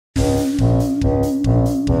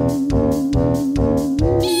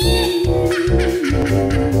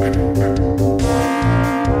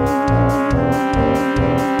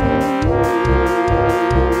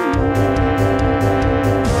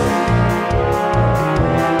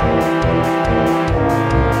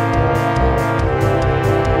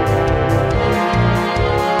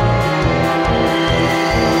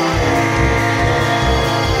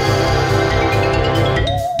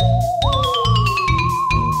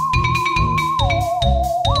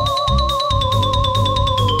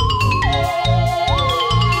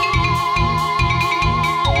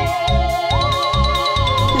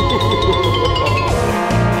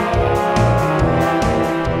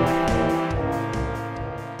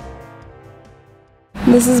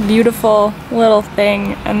This is beautiful little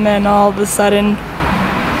thing, and then all of a sudden,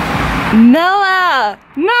 Noah!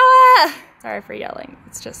 Noah! Sorry for yelling.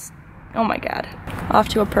 It's just, oh my god. Off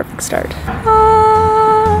to a perfect start.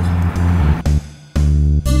 Ah.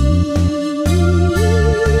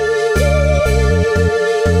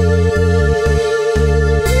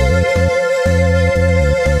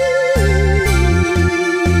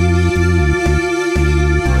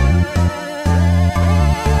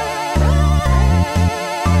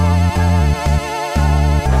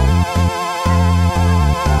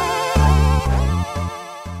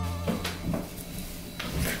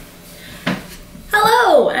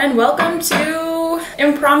 And welcome to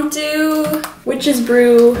impromptu witch's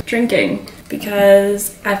brew drinking,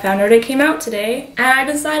 because I found out it came out today and I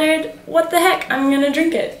decided, what the heck, I'm gonna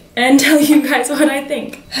drink it and tell you guys what I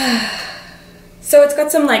think. So it's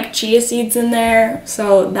got some like chia seeds in there,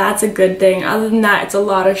 so that's a good thing. Other than that, it's a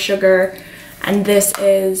lot of sugar, and this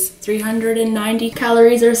is 390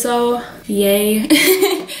 calories or so. Yay.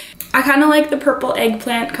 I kind of like the purple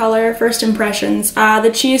eggplant color, first impressions. The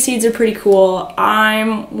chia seeds are pretty cool.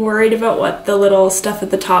 I'm worried about what the little stuff at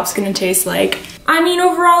the top's gonna taste like. I mean,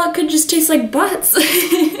 overall it could just taste like butts.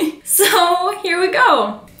 So here we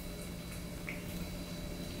go.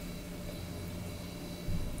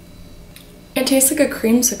 It tastes like a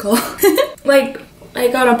creamsicle. like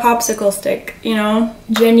on a popsicle stick, you know?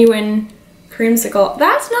 Genuine creamsicle.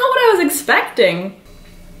 That's not what I was expecting.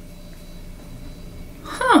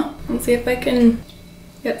 Huh. Let's see if I can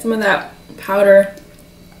get some of that powder.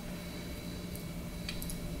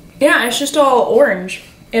 Yeah, it's just all orange.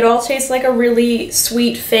 It all tastes like a really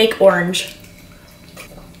sweet fake orange.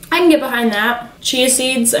 I can get behind that. Chia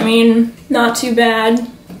seeds, I mean, not too bad.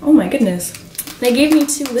 Oh my goodness. They gave me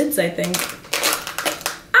 2 lids, I think.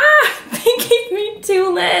 Ah! They gave me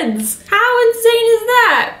 2 lids! How insane is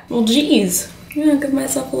that? Well, geez. I'm gonna give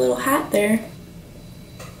myself a little hat there.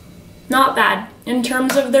 Not bad. In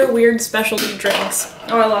terms of their weird specialty drinks.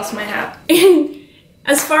 Oh, I lost my hat.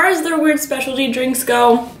 As far as their weird specialty drinks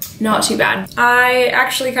go, not too bad. I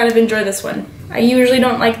actually kind of enjoy this one. I usually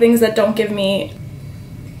don't like things that don't give me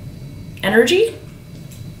energy.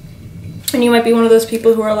 And you might be one of those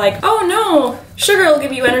people who are like, oh no, sugar will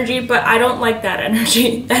give you energy, but I don't like that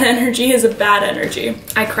energy. That energy is a bad energy.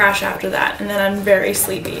 I crash after that, and then I'm very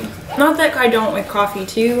sleepy. Not that I don't with coffee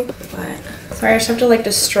too, but sorry, I just have to like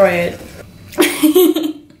destroy it.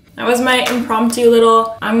 That was my impromptu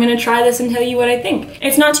little, I'm gonna try this and tell you what I think.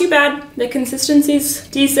 It's not too bad. The consistency's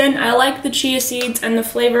decent. I like the chia seeds and the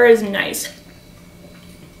flavor is nice.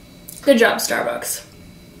 Good job, Starbucks.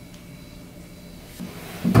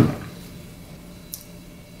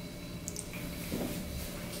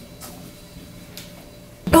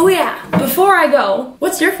 Oh yeah, before I go,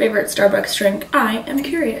 what's your favorite Starbucks drink? I am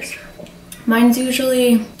curious. Mine's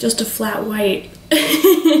usually just a flat white.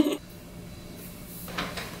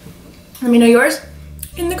 Let me know yours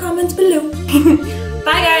in the comments below.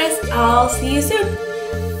 Bye guys, I'll see you soon.